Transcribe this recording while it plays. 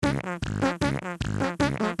Welcome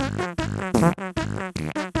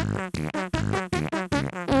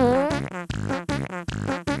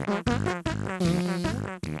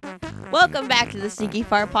back to the Stinky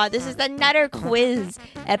Fart Pod. This is another quiz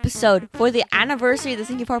episode for the anniversary of the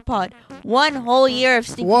Stinky Fart Pod. 1 whole year of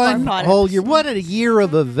Stinky Fart Pod. 1 whole year. What a year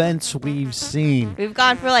of events we've seen. We've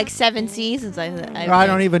gone for like 7 seasons. I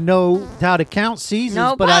don't even know how to count seasons,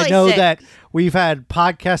 No, but I probably know 6. that we've had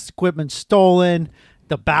podcast equipment stolen.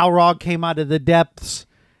 The Balrog came out of the depths.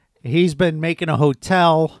 He's been making a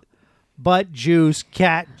hotel. Butt juice,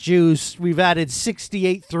 cat juice. We've added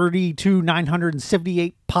 68, 32,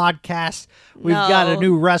 978 podcasts. We've got a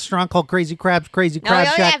new restaurant called Crazy Crab we Shack.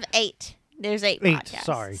 only have 8. There's 8 podcasts.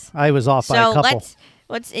 Sorry, I was off by a couple.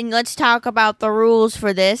 Let's talk about the rules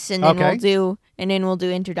for this, and then we'll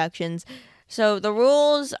do introductions. So the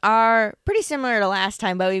rules are pretty similar to last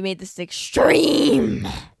time, but we made this extreme.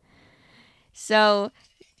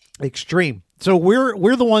 Extreme. So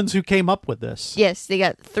we're the ones who came up with this. Yes, they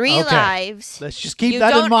got 3 lives. Let's just keep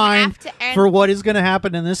that in mind for what is going to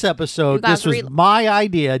happen in this episode. This was my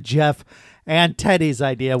idea, Jeff, and Teddy's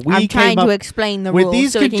idea. I'm trying to explain the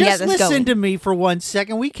rules so we can get this going. Just listen to me for 1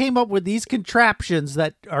 second. We came up with these contraptions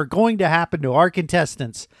that are going to happen to our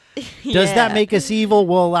contestants. Does that make us evil?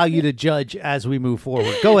 We'll allow you to judge as we move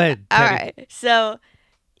forward. Go ahead, Teddy. All right. So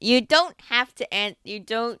you don't have to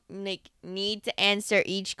need to answer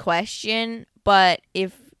each question, but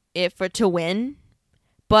if to win.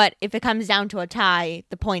 But if it comes down to a tie,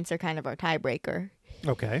 the points are kind of our tiebreaker.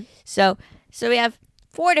 Okay. So we have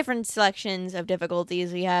 4 different selections of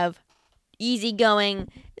difficulties. We have easygoing.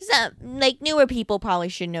 Newer people probably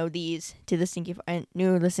should know these. To the Stinky,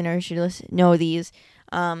 new listeners should know these.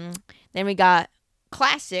 Then we got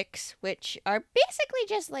classics, which are basically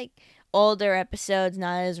just like older episodes,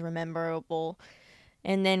 not as memorable.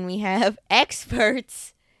 And then we have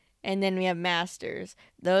experts, and then we have masters.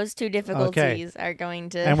 Those 2 difficulties are going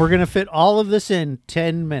to... And we're going to fit all of this in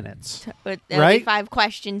 10 minutes. Right? 5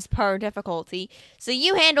 questions per difficulty. So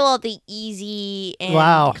you handle all the easy and...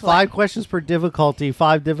 Wow, 5 questions per difficulty.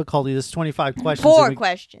 5 difficulty. That's 25 questions. 4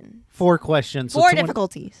 questions. 4 questions. 4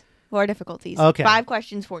 difficulties. 4 difficulties. Okay. 5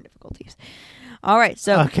 questions, 4 difficulties. All right,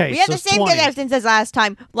 so we have the same 20. contestants as last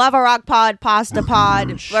time. Lava Rock Pod, Pasta Pod,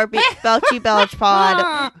 Belchy Belch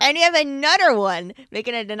Pod. And we have another one,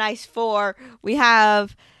 making it a nice 4. We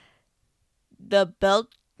have the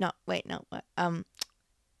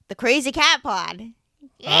Crazy Cat Pod.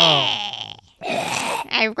 Yeah.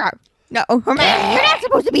 No, you're not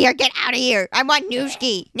supposed to be here. Get out of here. I want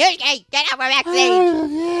Nooski. Nooski, get out from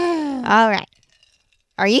backstage. All right.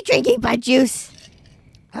 Are you drinking butt juice?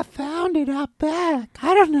 I found it out back.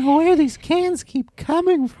 I don't know where these cans keep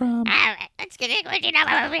coming from. All right, let's get into it.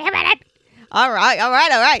 All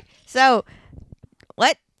right. So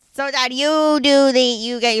Dad, you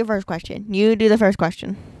get your first question. You do the first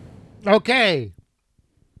question. Okay.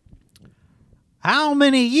 How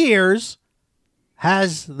many years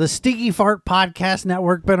has the Stinky Fart Podcast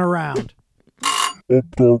Network been around?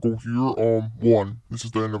 Dargo here. 1. This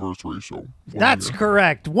is the anniversary, so. That's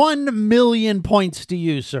correct. 1 million points to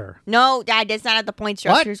you, sir. No, Dad, that's not how the point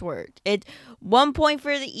structures work. It's 1 point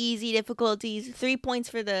for the easy difficulties, 3 points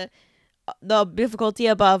for the difficulty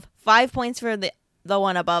above, 5 points for the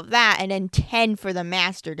one above that, and then 10 for the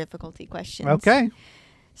master difficulty questions. Okay.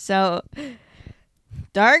 So,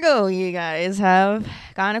 Dargo, you guys have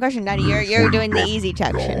got a question. Daddy, you're doing the easy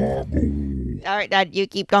section. All right, Dad, you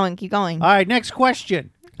keep going. All right, next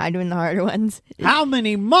question. I'm doing the harder ones. How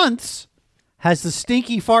many months has the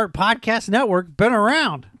Stinky Fart Podcast Network been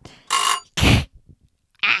around? 12.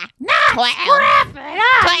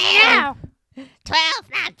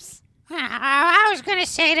 12 months. I was going to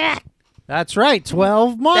say that. That's right,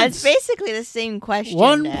 12 months. That's basically the same question.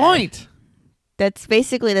 1 Dad. point. That's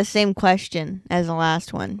basically the same question as the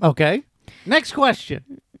last one. Okay. Next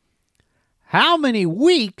question. How many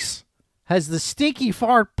weeks has the Stinky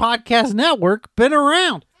Fart Podcast Network been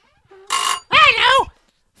around? I know!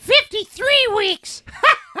 53 weeks!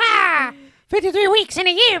 53 weeks in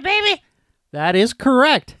a year, baby! That is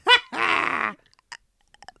correct. My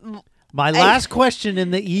last question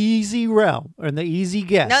in the easy realm, or in the easy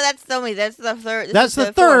guess. No, that's the third. That's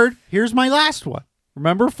the third. Here's my last one.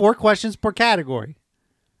 Remember, 4 questions per category.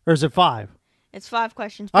 Or is it 5? It's 5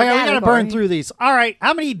 questions per category. Okay, we got to burn through these. All right.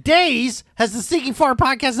 How many days has the Stinky Fart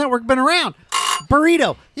Podcast Network been around?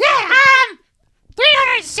 Burrito. Yeah,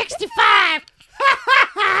 365.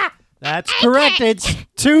 That's correct. It's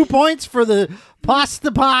 2 points for the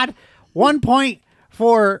Pasta Pod, 1 point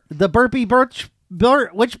for the Burpy Birch.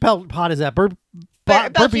 Which pod is that? Burpy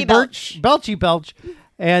Belchy Birch. Belchy Belch.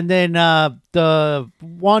 And then the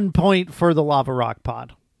 1 point for the Lava Rock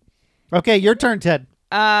Pod. Okay, your turn, Ted.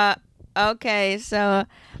 Okay, so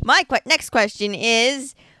my next question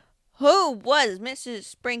is, who was Mrs.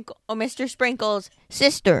 Sprinkle or Mr. Sprinkle's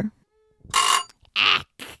sister?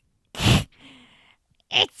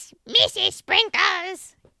 It's Mrs.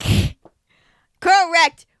 Sprinkles.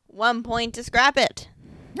 Correct. 1 point to scrap it.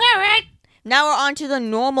 All right. Now we're on to the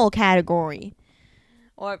normal category,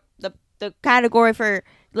 or the category for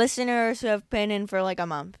listeners who have been in for like a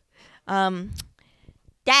month.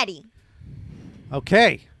 Daddy.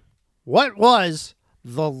 Okay. What was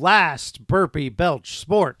the last burpee belch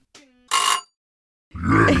sport?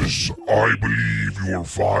 Yes, I believe you'll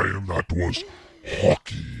find that was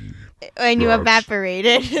hockey. When you Yes.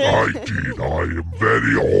 evaporated. I did. I am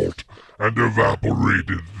very hot and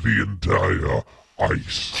evaporated the entire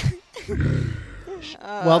ice.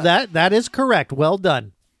 Well, that is correct. Well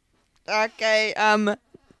done. Okay,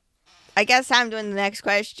 I guess I'm doing the next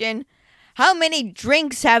question. How many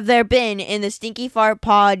drinks have there been in the Stinky Fart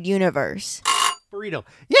Pod universe? Burrito.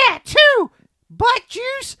 Yeah, 2. Butt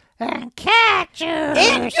juice and cat juice.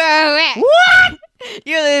 Incorrect. What?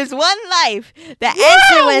 You lose 1 life. The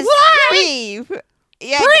answer was why? 3.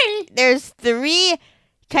 Yeah, 3? There's 3.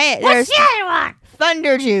 What's There's the other one?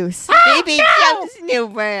 Thunder Juice. Oh, Baby no. Jump's new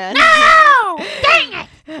brand. No! Dang it!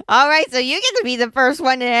 All right, so you get to be the first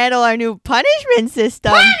one to handle our new punishment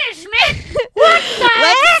system. Punishment? What the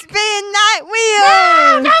Let's heck? spin that No,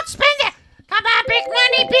 wheel. don't spend it! Come on, big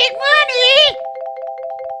money, big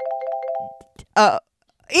money!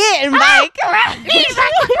 Ian, Mike. He's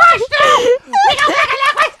like the brush now! We don't make it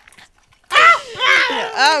that way!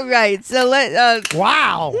 All right, so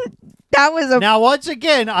Wow. that was a Now, once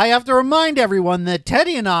again, I have to remind everyone that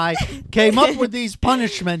Teddy and I came up with these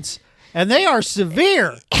punishments, and they are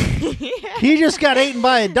severe. He just got eaten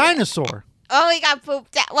by a dinosaur. Oh, he got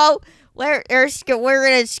pooped out. Well, we're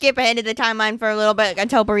gonna skip ahead to the timeline for a little bit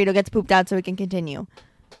until Burrito gets pooped out, so we can continue.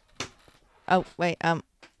 Oh wait, All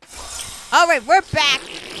right, we're back.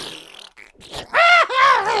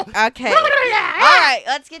 Okay. All right,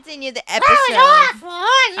 let's continue the episode. That was awful! All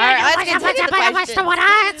right, let's continue the questions.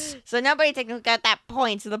 questions. So nobody technically got that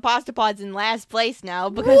point. So the pasta pod's in last place now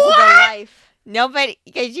because of the life. Nobody,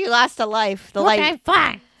 because you lost a life. The Okay, life.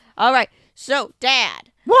 fine. All right. So,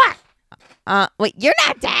 Dad. What? Wait, you're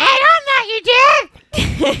not Dad. I'm not your dad!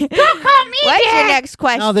 Don't call me What's your dad! next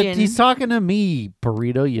question? No, he's talking to me,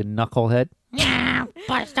 Burrito, you knucklehead. Yeah,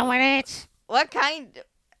 bust the words. What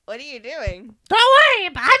are you doing? Don't worry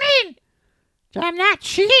about I'm not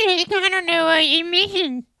cheating. I don't know what you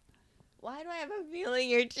mean. Why do I have a feeling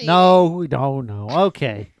you're cheating? No.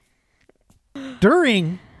 Okay.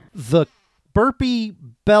 During the burpee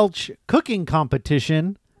belch cooking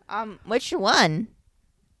competition, Which one?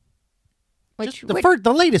 just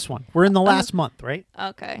the latest one. We're in the last month, right?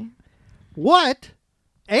 Okay. What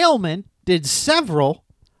ailment did several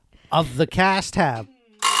of the cast have?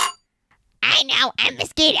 I know, I'm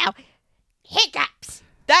mosquito. Hiccups.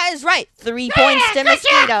 That is right. 3 points to good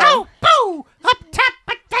Mosquito. job. Oh, boo! Up top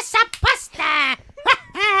of the supposta.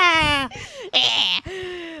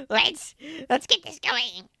 Let's get this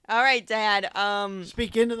going. All right, Dad.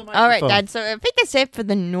 Speak into the microphone. All right, Dad. So I think that's it for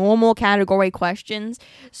the normal category questions.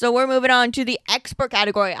 So we're moving on to the expert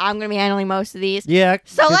category. I'm gonna be handling most of these. Yeah.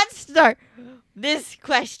 So let's start this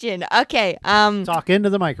question. Okay. Talk into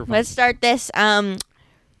the microphone. Let's start this.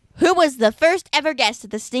 Who was the first ever guest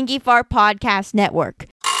at the Stinky Fart Podcast Network?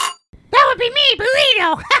 That would be me,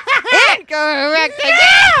 Burrito. Incorrect.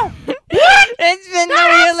 No! It's been the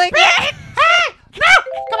wheel again. Hey! No!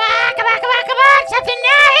 Come on! Something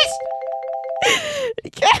nice!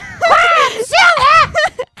 Crabzilla!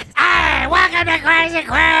 Hey, welcome to Crazy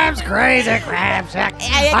Crabs! Crazy Crabs! I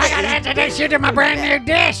gotta introduce you to my brand new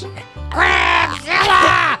dish!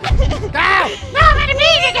 Crabzilla! Go! No, I'm gonna be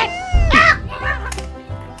eating it!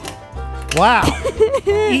 Wow.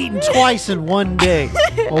 Eaten twice in one day.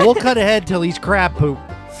 Well, we'll cut ahead till he's crab poop.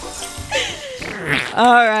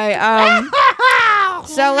 All right.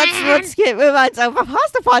 So let's move on. So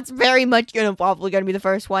Pasta Pot's very much probably gonna be the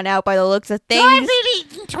first one out by the looks of things. I've been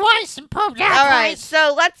eaten twice and pooped out All right. twice.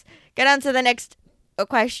 So let's get on to the next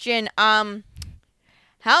question. How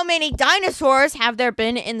many dinosaurs have there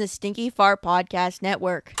been in the Stinky Fart Podcast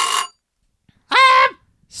Network?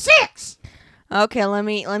 6! Okay, let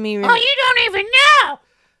me. Oh, you don't even know!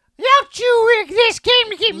 Don't you rig this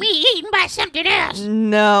game to get me eaten by something else?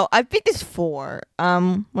 No, I think it's 4. Wait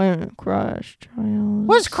a minute. Crush Trials.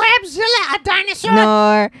 Was Crabzilla a dinosaur?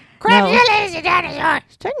 No. Crabzilla is a dinosaur.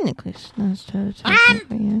 Technically, it's not. I'm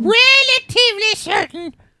relatively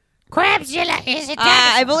certain Crabzilla is a dinosaur.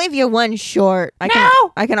 I believe you're one short. I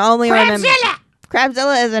can only Crabzilla. remember.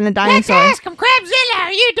 Crabzilla isn't a Let's dinosaur. ask him. Crabzilla,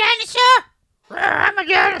 are you a dinosaur? I'm a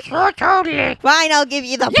dinosaur, totally. Fine, I'll give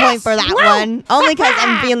you the Yes, point for that you will. one. Only because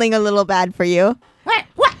I'm feeling a little bad for you. What?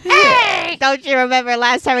 Hey! Don't you remember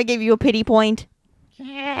last time I gave you a pity point?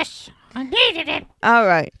 Yes, I needed it. All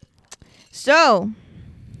right. So,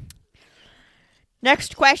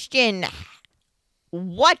 next question.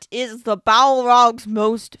 What is the Balrog's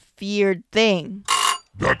most feared thing?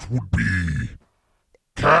 That would be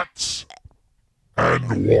cats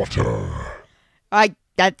and water.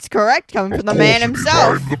 That's correct, coming from the Of man course,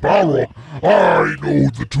 himself. I'm the Balrog. I know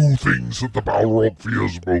the two things that the Balrog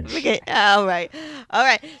fears most. Okay, all right.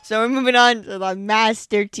 So we're moving on to the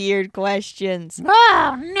master tiered questions.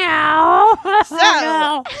 Oh, no.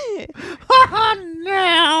 So, Oh,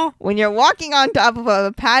 no. when you're walking on top of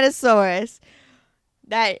a Apatosaurus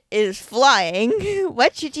that is flying,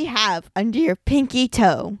 what should you have under your pinky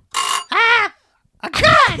toe? Ah, a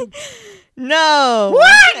gun. No.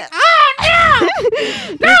 What? Oh, no.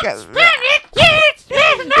 Because- Spin it. Can't spin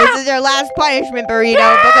it. This is your last punishment,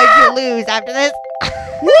 Burrito, because you lose after this.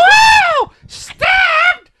 Whoa!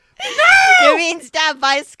 Stabbed! No! You mean stabbed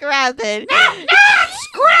by Scrappin'. No!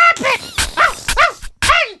 Scrap it!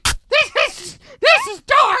 Hey! This is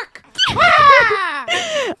dark! Ah!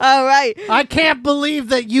 All right. I can't believe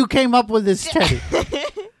that you came up with this, Teddy.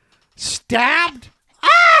 Stabbed?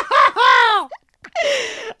 Oh!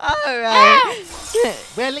 All right.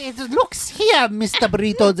 Well, it looks here, Mr.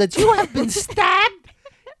 Burrito, that you have been stabbed,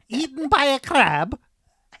 eaten by a crab,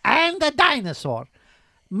 and a dinosaur.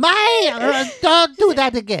 Don't do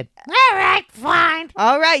that again. All right, fine.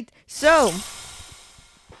 All right. So,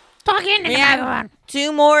 Talk into the Yeah. microphone.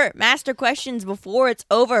 2 more master questions before it's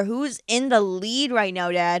over. Who's in the lead right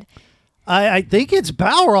now, Dad? I think it's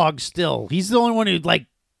Balrog still. He's the only one who,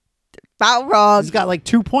 Balrog. he's got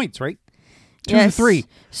 2 points, right? 2 Yes. 3.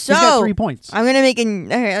 So, He's got 3 points. I'm going to make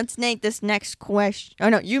okay, let's make this next question. Oh,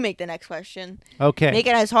 no, you make the next question. Okay. Make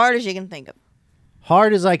it as hard as you can think of.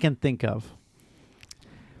 Hard as I can think of.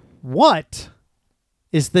 What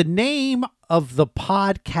is the name of the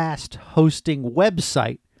podcast hosting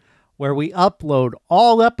website where we upload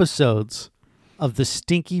all episodes of the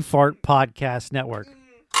Stinky Fart Podcast Network?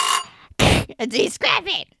 Scrap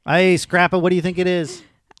it. Hey, Scrappa, what do you think it is?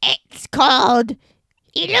 It's called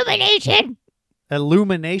Illumination.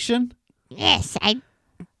 Illumination? Yes,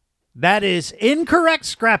 That is incorrect,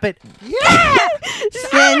 Scrap It. Yeah!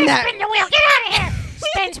 Spin that. Spin the wheel. Get out of here.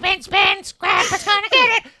 Spin, spin, spin. Scrap is gonna get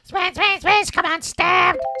it. Spin, spin, spin. Come on,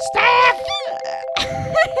 stab. Stab.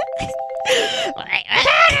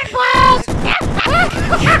 Cannonballs.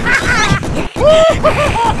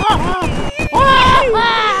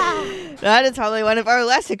 That is probably one of our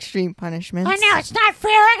less extreme punishments. I know, it's not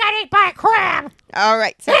fair. I got eaten by a crab. All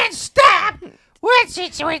right. So, And stab. What's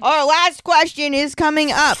it? our last question is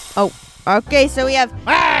coming up. Oh, okay. So we have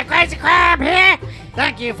Hey, Crazy Crab here.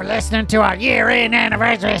 Thank you for listening to our year-end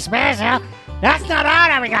anniversary special. That's not all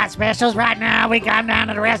that we got specials. Right now, we come down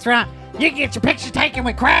to the restaurant. You can get your picture taken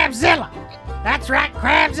with Crabzilla. That's right,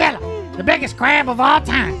 Crabzilla. The biggest crab of all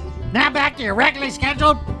time. Now back to your regularly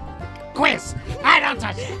scheduled quiz. I don't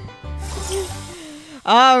touch it.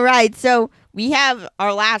 All right, so we have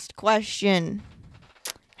our last question.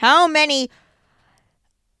 How many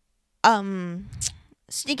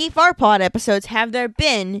Sneaky Fart Pod episodes have there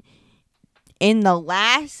been in the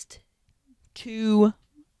last 3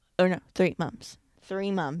 months?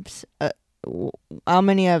 3 months. How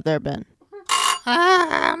many have there been?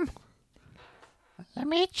 Let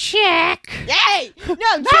me check. Hey! No,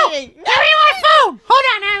 No! cheating! Give me my phone! Hold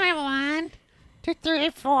on, I have 1, 2, 3,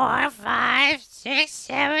 4, 5, 6,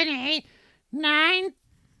 7, 8, 9,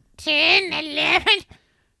 10, 11,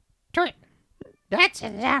 12. That's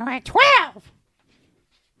 12.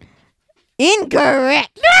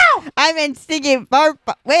 Incorrect. No! I meant Sneaky Fart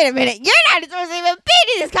Pod. Wait a minute. You're not supposed to even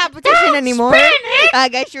be in this competition Don't anymore. spin it. I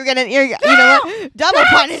guess you know what? Double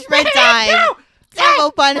punishment time. No!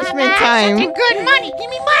 Double punishment time. Something good money. Give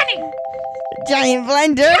me money. Giant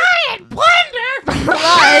blender. Giant blender.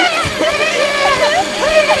 Plus.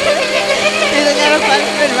 There's another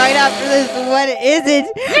punishment right after this. What is it?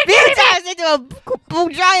 Being tossed into a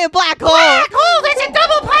giant black hole. Black hole. That's a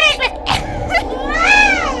double punishment.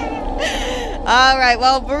 All right.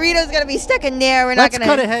 Well, Burrito's gonna be stuck in there. We're Let's not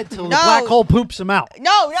gonna cut ahead till the No. black hole poops him out.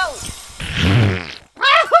 No.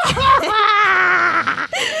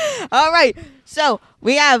 All right. So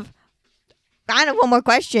we have kind of one more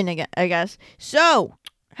question, I guess. So,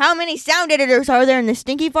 how many sound editors are there in the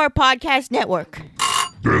Stinky Fart Podcast Network?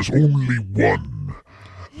 There's only one.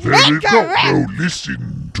 Very good. No,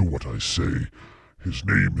 listen to what I say. His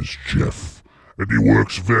name is Jeff, and he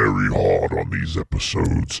works very hard on these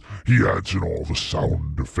episodes. He adds in all the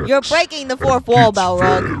sound effects. You're breaking the and fourth wall, gets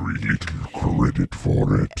Balrog. very little credit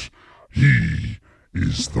for it. He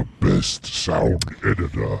is the best sound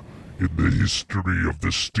editor in the history of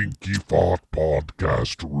the Stinky Fart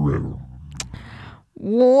Podcast realm.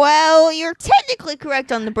 Well, you're technically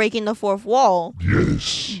correct on the breaking the fourth wall,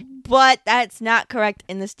 Yes. but that's not correct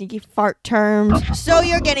in the stinky fart terms. So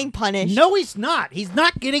you're getting punished. No, he's not. He's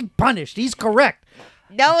not getting punished. He's correct.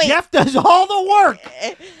 No, Jeff does all the work,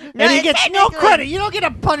 no, and he gets no technically- credit. You don't get to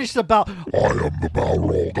punish the Balrog. I am the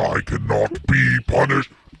Balrog. I cannot be punished.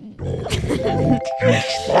 Oh, you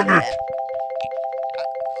spun it.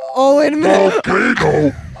 Oh, wait a minute.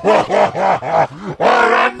 Volcano.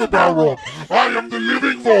 I am the Balrog. I am the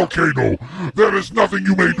living volcano. There is nothing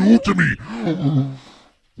you may do to me.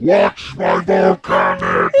 Watch my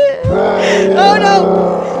volcanic. Oh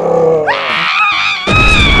no!